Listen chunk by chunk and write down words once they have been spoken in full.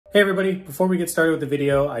Hey everybody, before we get started with the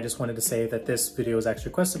video, I just wanted to say that this video was actually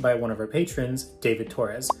requested by one of our patrons, David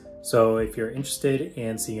Torrez. So if you're interested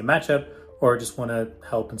in seeing a matchup or just want to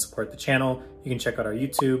help and support the channel, you can check out our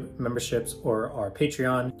YouTube memberships or our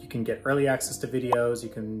Patreon. You can get early access to videos, you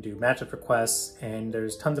can do matchup requests, and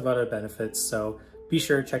there's tons of other benefits. So be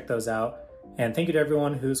sure to check those out. And thank you to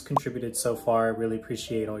everyone who's contributed so far. I really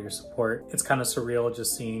appreciate all your support. It's kind of surreal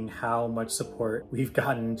just seeing how much support we've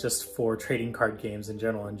gotten just for trading card games in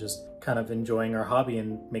general and just kind of enjoying our hobby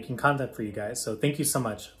and making content for you guys. So thank you so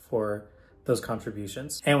much for those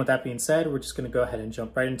contributions. And with that being said, we're just going to go ahead and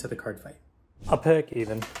jump right into the card fight. I'll pick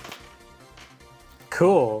even.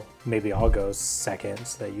 Cool. Maybe I'll go second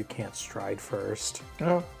so that you can't stride first.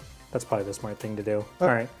 Yeah. That's probably the smart thing to do. All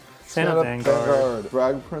right. Stand up, Vanguard.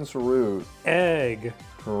 Drag Prince Root. Egg.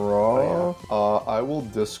 Draw. Oh, yeah. I will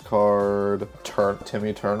discard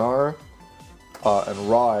Timmy Turnar and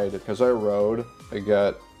ride. Because I rode, I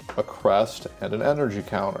get a crest and an energy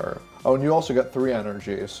counter. Oh, and you also get 3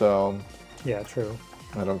 energy, so... Yeah, true.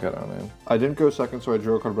 I don't get any. I didn't go second, so I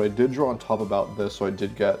drew a card, but I did draw on top about this, so I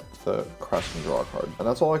did get the crest and draw a card. And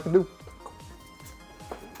that's all I can do.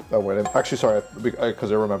 Oh wait, actually sorry,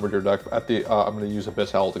 because I remembered your deck. At the, I'm going to use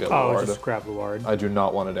Abyss Hell to get Luard. Oh, just grab Luard. I do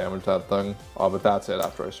not want to damage that thing, but that's it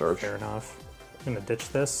after I search. Fair enough. I'm going to ditch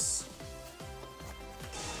this.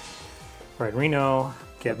 Right, Reno,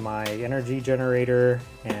 get my energy generator,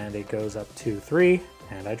 and it goes up to 3,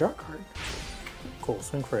 and I draw a card. Cool,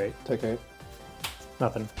 swing for 8. Take 8.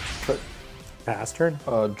 Nothing. But, pass turn.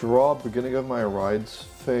 Draw, beginning of my rides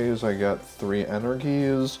phase, I get 3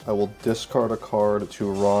 energies. I will discard a card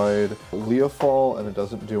to ride Leofall, and it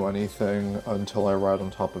doesn't do anything until I ride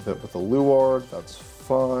on top of it with a Luard. That's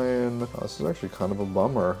fine. This is actually kind of a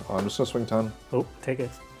bummer. I'm just gonna swing 10. Oh, take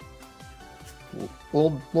it.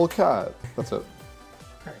 Little cat. That's it.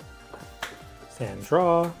 Alright. Stand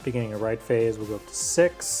draw. Beginning of ride phase, we'll go up to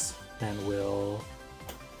 6, and we'll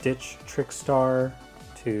ditch Trickstar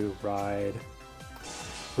to ride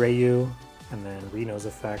Rayu, and then Reno's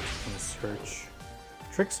effect, and search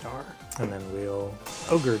Trickstar, and then we'll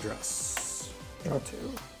Ogre Dress. Draw 2.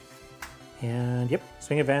 And yep,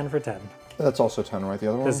 swing a van for 10. That's also 10, right? The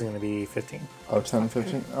other one? This is going to be 15. Oh, 10,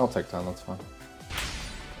 15? I'll take 10, that's fine.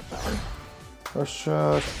 First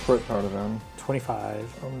check, crit power to van.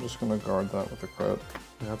 25. I'm just going to guard that with a crit.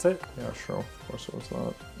 And that's it? Yeah, sure. Of course it was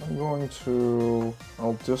that. I'm going to...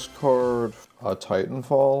 I'll discard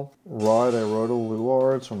Titanfall. Ride, I rode a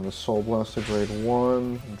Luard, so I'm going to Soul Blast to grade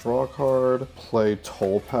 1. Draw a card. Play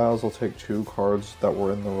Topaz. I'll take 2 cards that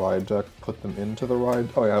were in the ride deck, put them into the ride...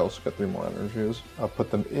 Oh yeah, I also get 3 more energies. I'll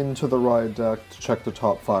put them into the ride deck to check the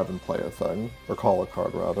top 5 and play a thing. Or call a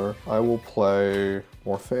card, rather. I will play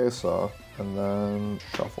Morphesa and then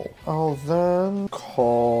shuffle. I'll then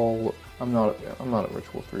call... I'm not at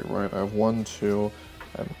Ritual 3, right? I have 1, 2.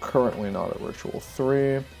 I'm currently not at Ritual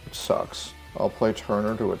 3, which sucks. I'll play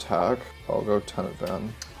Turner to attack. I'll go 10 at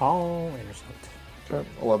van. I'll intercept. Okay,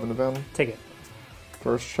 11 at van. Take it.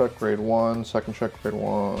 First check, grade 1. Second check, grade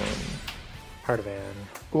 1. Heart of van.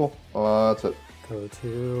 Cool. That's it. Go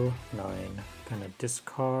to 9. Gonna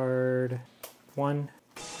discard 1.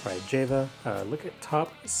 Right, Jheva. Look at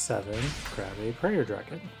top 7. Grab a Prayer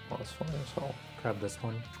Dragon. Well, that's fine as hell. Grab this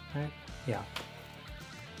one, right? Yeah.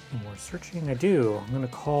 More searching. I do. I'm going to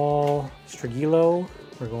call Strigilo.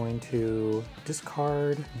 We're going to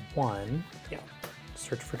discard 1. Yeah.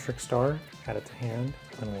 Search for Trickstar. Add it to hand.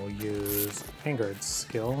 Then we'll use Vanguard's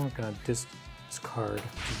skill. We're going to discard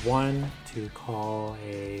 1 to call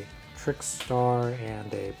a Trickstar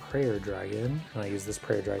and a Prayer Dragon. And I use this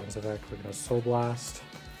Prayer Dragon's effect. We're going to Soul Blast.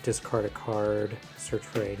 Discard a card. Search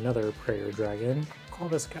for another Prayer Dragon. Call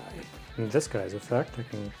this guy. And this guy's effect, I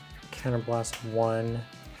can counterblast 1,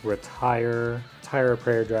 retire a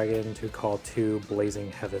Prayer Dragon to call 2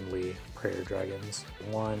 Blazing Heavenly Prayer Dragons.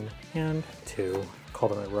 1 and 2. Call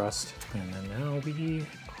them at rest. And then now we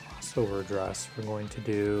crossover dress. We're going to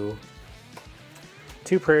do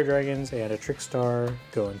 2 Prayer Dragons and a Trickstar.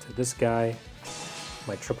 Go into this guy,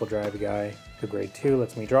 my triple drive guy. The grade 2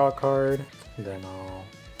 lets me draw a card. And then I'll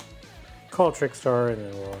call Trickstar, and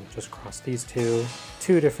then we'll just cross these 2.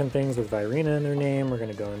 2 different things with Virina in their name. We're going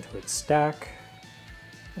to go into its stack.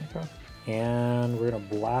 Okay. And we're going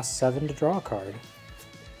to blast 7 to draw a card.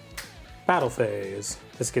 Battle phase.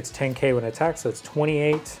 This gets 10k when attack, so it's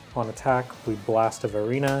 28 on attack. We blast a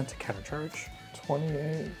Virina to countercharge.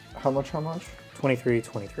 28. How much? 23,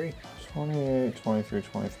 23. 28, 23,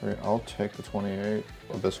 23. I'll take the 28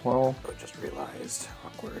 of this well. I just realized.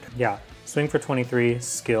 Awkward. Yeah. Swing for 23,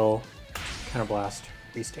 skill, counterblast,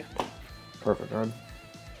 restand. Perfect, right?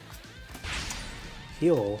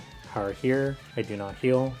 Heal Power here. I do not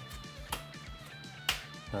heal.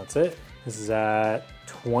 That's it. This is at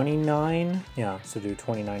 29. Yeah, so do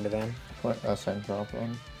 29 to Van. Same drop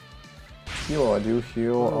on. Heal, I do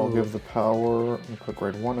heal. I'll give the power and put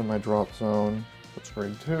grade 1 in my drop zone. That's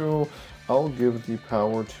grade 2. I'll give the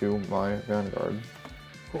power to my Vanguard.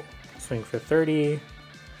 Cool. Swing for 30.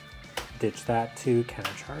 Ditch that to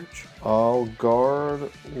counter charge. I'll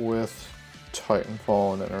guard with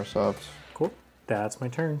Titanfall and Intercept. Cool. That's my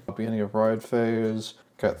turn. Beginning of ride phase.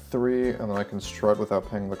 Get 3, and then I can strut without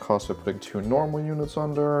paying the cost of putting 2 normal units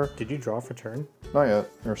under. Did you draw for turn? Not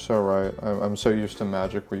yet. You're so right. I'm so used to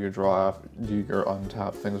Magic where you draw your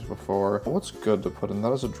untap things before. What's good to put in?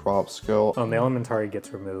 That is a drop skill. Oh, and the Elementary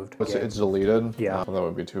gets removed. It's deleted? Yeah. Oh, that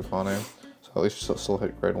would be too funny. So at least still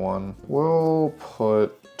hit grade 1. We'll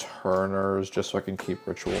put Turners just so I can keep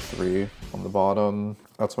Ritual 3 on the bottom.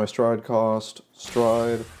 That's my stride cost.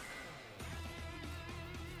 Stride.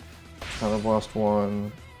 Counterblast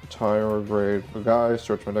 1, retire grade a guy,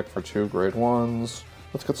 search my deck for 2 grade 1s.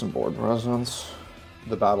 Let's get some board presence.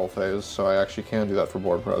 The battle phase, so I actually can do that for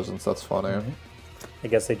board presence, that's funny. I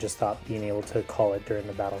guess they just thought being able to call it during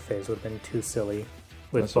the battle phase would have been too silly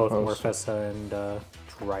with both Morfessa and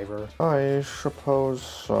Driver. I suppose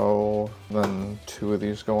so. Then 2 of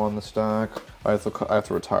these go on the stack. I have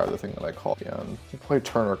to retire the thing that I call again. You play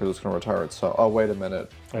Turner because it's going to retire itself. Oh, wait a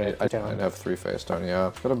minute. I have 3 face down,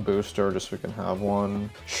 yeah. Got a booster just so we can have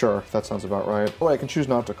one. Sure, that sounds about right. Oh, I can choose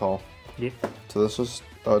not to call. Yep. So this is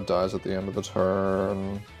dies at the end of the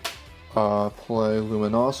turn. Play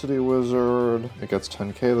Luminosity Wizard. It gets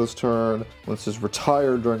 10k this turn. Once it's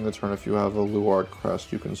retired during the turn, if you have a Luard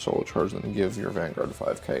crest, you can soul charge and give your Vanguard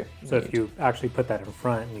 5k. So if you actually put that in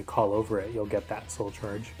front and you call over it, you'll get that soul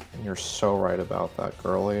charge. And you're so right about that,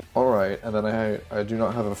 girly. Alright, and then I do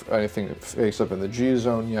not have anything face up in the G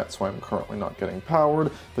zone yet, so I'm currently not getting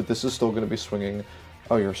powered, but this is still going to be swinging.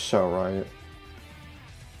 Oh, you're so right.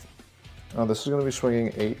 This is going to be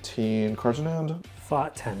swinging 18 cards in hand.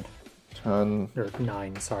 10. 10. Or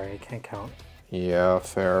 9, sorry, I can't count. Yeah,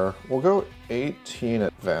 fair. We'll go 18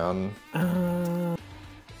 at Van.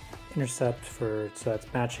 Intercept for, so that's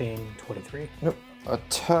matching 23. Nope.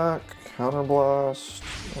 Attack, counterblast.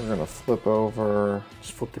 We're gonna flip over.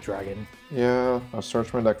 Just flip the dragon. Yeah, I'll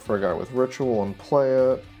search my deck for a guy with ritual and play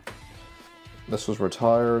it. This was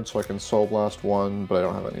retired, so I can Soul Blast 1, but I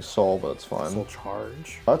don't have any soul, but it's fine. Soul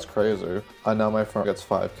charge. That's crazy. Now my friend gets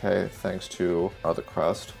 5k thanks to the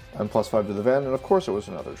crest. And plus 5 to the Van, and of course it was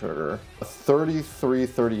another trigger. A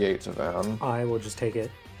 33-38 to Van. I will just take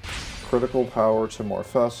it. Critical power to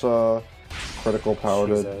Morfessa. Critical power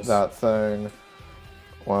to that thing.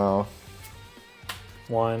 Wow.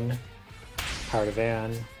 1. Power to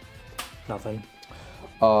Van. Nothing.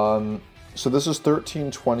 So this is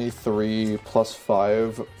 1323 plus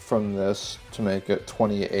 5 from this to make it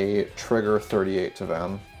 28. Trigger 38 to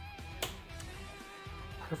Van.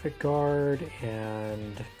 Perfect guard,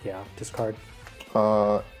 and yeah, discard.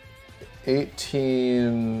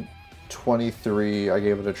 1823, I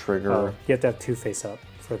gave it a trigger. Oh, you have to have 2 face up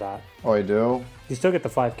for that. Oh, I do? You still get the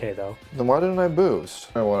 5k though. Then why didn't I boost?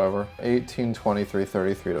 Or whatever. 1823,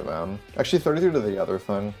 33 to Van. Actually, 33 to the other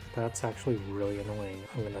thing. That's actually really annoying.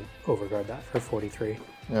 I'm gonna overguard that for 43.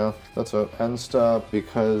 Yeah, that's it. End step,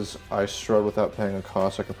 because I strut without paying a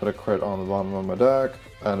cost, I can put a crit on the bottom of my deck,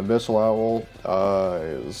 and Abyssal Owl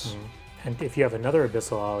dies. And if you have another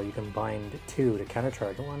Abyssal Owl, you can bind 2 to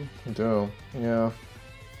countercharge 1. I do, yeah.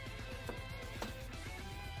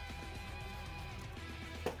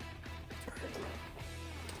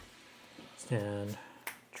 And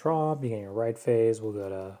draw, beginning of ride phase, we'll go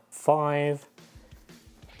to 5.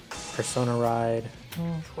 Persona ride,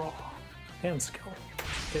 draw, and skill.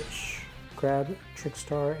 Ditch, grab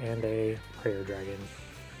Trickstar and a Prayer Dragon.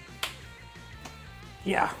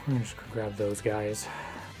 Yeah, I'm just gonna grab those guys.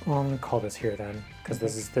 Well, I'm gonna call this here then, because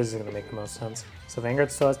this is gonna make the most sense. So Vanguard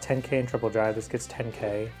still has 10k in triple drive, this gets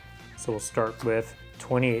 10k. So we'll start with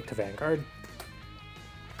 28 to Vanguard.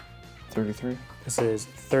 33? This is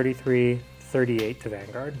 33, 38 to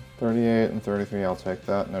Vanguard. 38 and 33, I'll take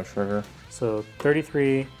that, no trigger. So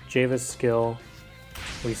 33, Jheva's skill,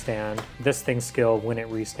 restand. This thing's skill, when it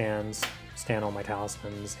restands, stand all my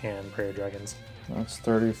talismans and prayer dragons. That's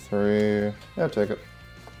 33. Yeah, take it.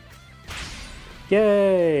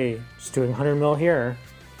 Yay! Just doing 100 mil here.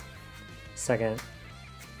 Second,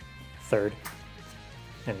 third,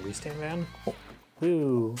 and restand van. Oh.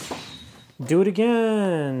 Woo! Do it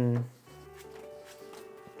again!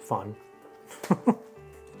 Fun.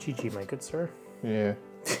 GG, my good sir. Yeah.